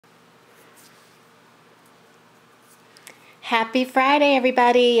Happy Friday,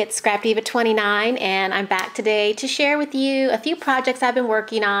 everybody. It's Scrap Diva 29, and I'm back today to share with you a few projects I've been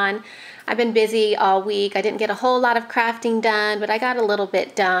working on. I've been busy all week. I didn't get a whole lot of crafting done, but I got a little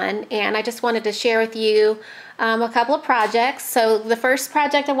bit done, and I just wanted to share with you a couple of projects. So the first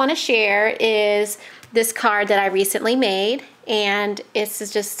project I want to share is this card that I recently made, and it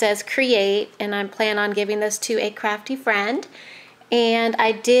just says create, and I'm planning on giving this to a crafty friend. And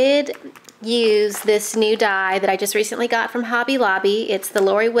I did use this new die that I just recently got from Hobby Lobby. It's the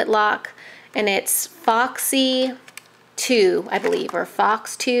Lori Whitlock, and it's Foxy 2, I believe, or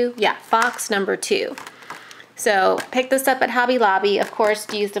Fox 2. Yeah, Fox number 2. So picked this up at Hobby Lobby. Of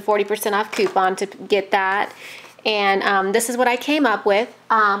course, used the 40% off coupon to get that. And this is what I came up with.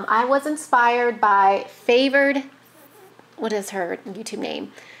 I was inspired by Favored, what is her YouTube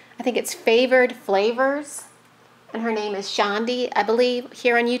name? I think it's Favored Flavors. And her name is Shandi, I believe,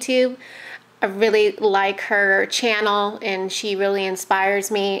 here on YouTube. I really like her channel, and she really inspires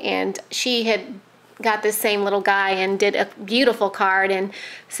me. And she had got this same little guy and did a beautiful card. And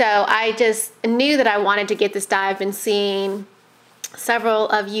so I just knew that I wanted to get this die. I've been seeing several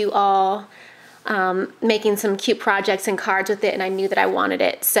of you all making some cute projects and cards with it, and I knew that I wanted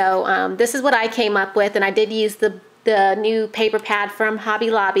it. So this is what I came up with, and I did use the new paper pad from Hobby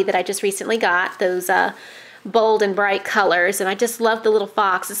Lobby that I just recently got, those bold and bright colors, and I just love the little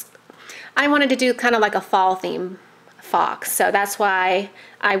fox. I wanted to do kind of like a fall theme fox, so that's why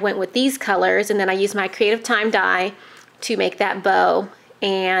I went with these colors, and then I used my Creative Time die to make that bow,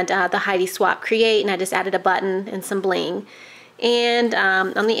 and the Heidi Swap Create, and I just added a button and some bling. And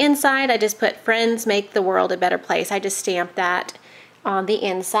on the inside, I just put Friends Make the World a Better Place. I just stamped that on the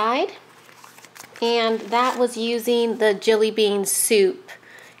inside, and that was using the Jilly Bean Soup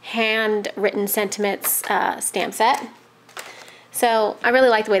handwritten sentiments stamp set. So I really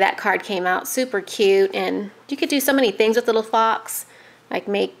like the way that card came out. Super cute, and you could do so many things with Little Fox, like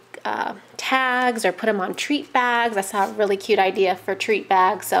make tags or put them on treat bags. I saw a really cute idea for treat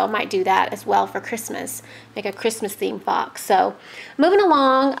bags, so I might do that as well for Christmas, make a Christmas themed fox. So moving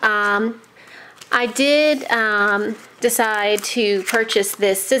along, I did decide to purchase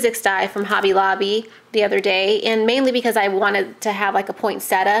this Sizzix die from Hobby Lobby the other day, and mainly because I wanted to have like a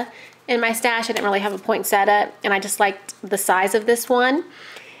poinsettia in my stash. I didn't really have a poinsettia, and I just liked the size of this one.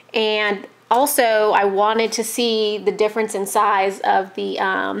 And also I wanted to see the difference in size of the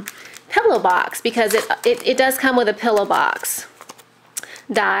pillow box, because it does come with a pillow box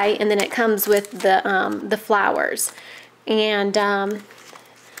die, and then it comes with the flowers. And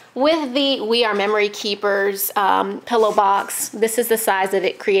with the We Are Memory Keepers pillow box, this is the size that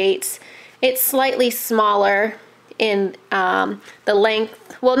it creates. It's slightly smaller in the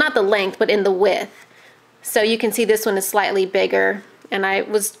length, well, not the length, but in the width. So you can see this one is slightly bigger, and I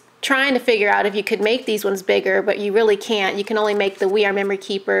was trying to figure out if you could make these ones bigger, but you really can't. You can only make the We Are Memory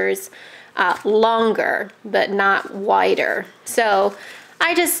Keepers longer, but not wider. So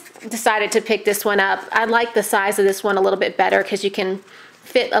I just decided to pick this one up. I like the size of this one a little bit better because you can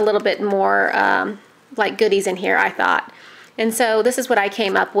fit a little bit more like goodies in here, I thought. And so this is what I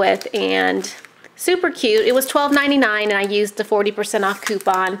came up with, and super cute. It was $12.99, and I used the 40% off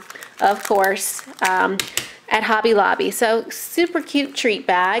coupon, of course, at Hobby Lobby. So super cute treat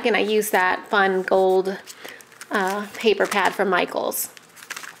bag, and I used that fun gold paper pad from Michaels.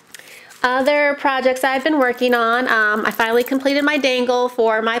 Other projects I've been working on, I finally completed my dangle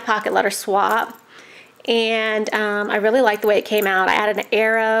for my pocket letter swap, and I really like the way it came out. I added an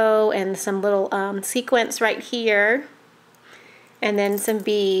arrow and some little sequins right here, and then some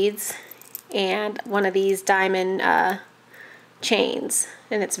beads, and one of these diamond chains,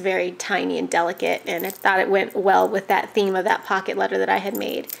 and it's very tiny and delicate, and I thought it went well with that theme of that pocket letter that I had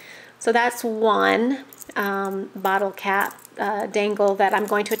made. So that's one bottle cap dangle that I'm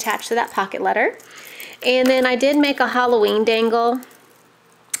going to attach to that pocket letter. And then I did make a Halloween dangle,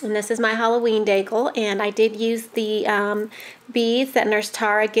 and this is my Halloween dangle, and I did use the beads that Nurse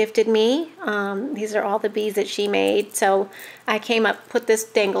Tara gifted me. These are all the beads that she made, so I put this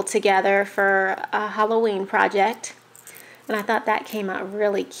dangle together for a Halloween project, and I thought that came out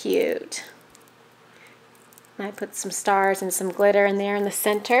really cute. And I put some stars and some glitter in there in the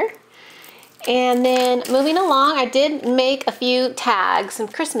center. And then moving along, I did make a few tags, some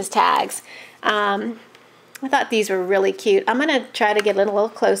Christmas tags. I thought these were really cute. I'm going to try to get a little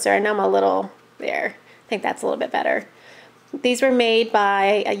closer. I know I'm a little there. I think that's a little bit better. These were made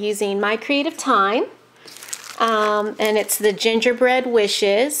by using my Creative Time. And it's the Gingerbread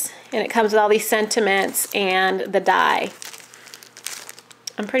Wishes. And it comes with all these sentiments and the die.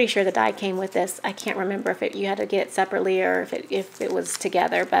 I'm pretty sure the die came with this. I can't remember if you had to get it separately or if it was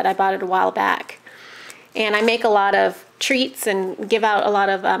together, but I bought it a while back. And I make a lot of treats and give out a lot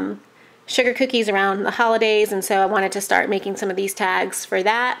of sugar cookies around the holidays, and so I wanted to start making some of these tags for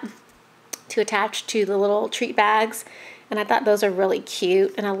that to attach to the little treat bags. And I thought those are really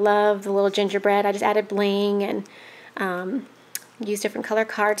cute, and I love the little gingerbread. I just added bling and used different color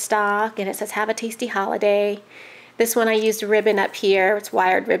cardstock, and it says have a tasty holiday. This one I used a ribbon up here, it's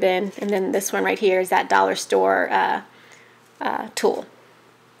wired ribbon, and then this one right here is that dollar store tool,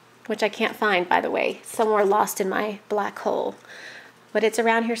 which I can't find, by the way, somewhere lost in my black hole, but it's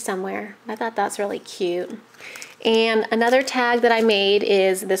around here somewhere. I thought that's really cute. And another tag that I made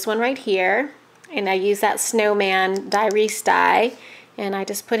is this one right here, and I used that snowman Dyrese die, and I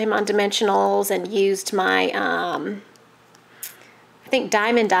just put him on dimensionals and used my I think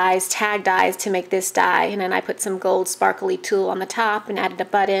diamond dies, tag dies to make this die, and then I put some gold sparkly tulle on the top and added a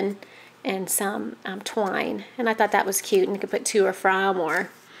button and some twine, and I thought that was cute, and you could put to or from, or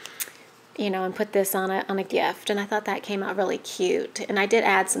you know, and put this on a gift, and I thought that came out really cute. And I did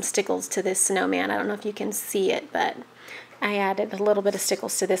add some stickles to this snowman. I don't know if you can see it, but I added a little bit of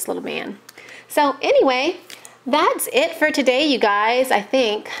stickles to this little man. So anyway, that's it for today, you guys. I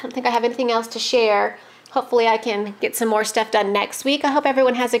don't think I have anything else to share. Hopefully I can get some more stuff done next week. I hope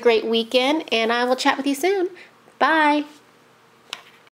everyone has a great weekend, and I will chat with you soon. Bye.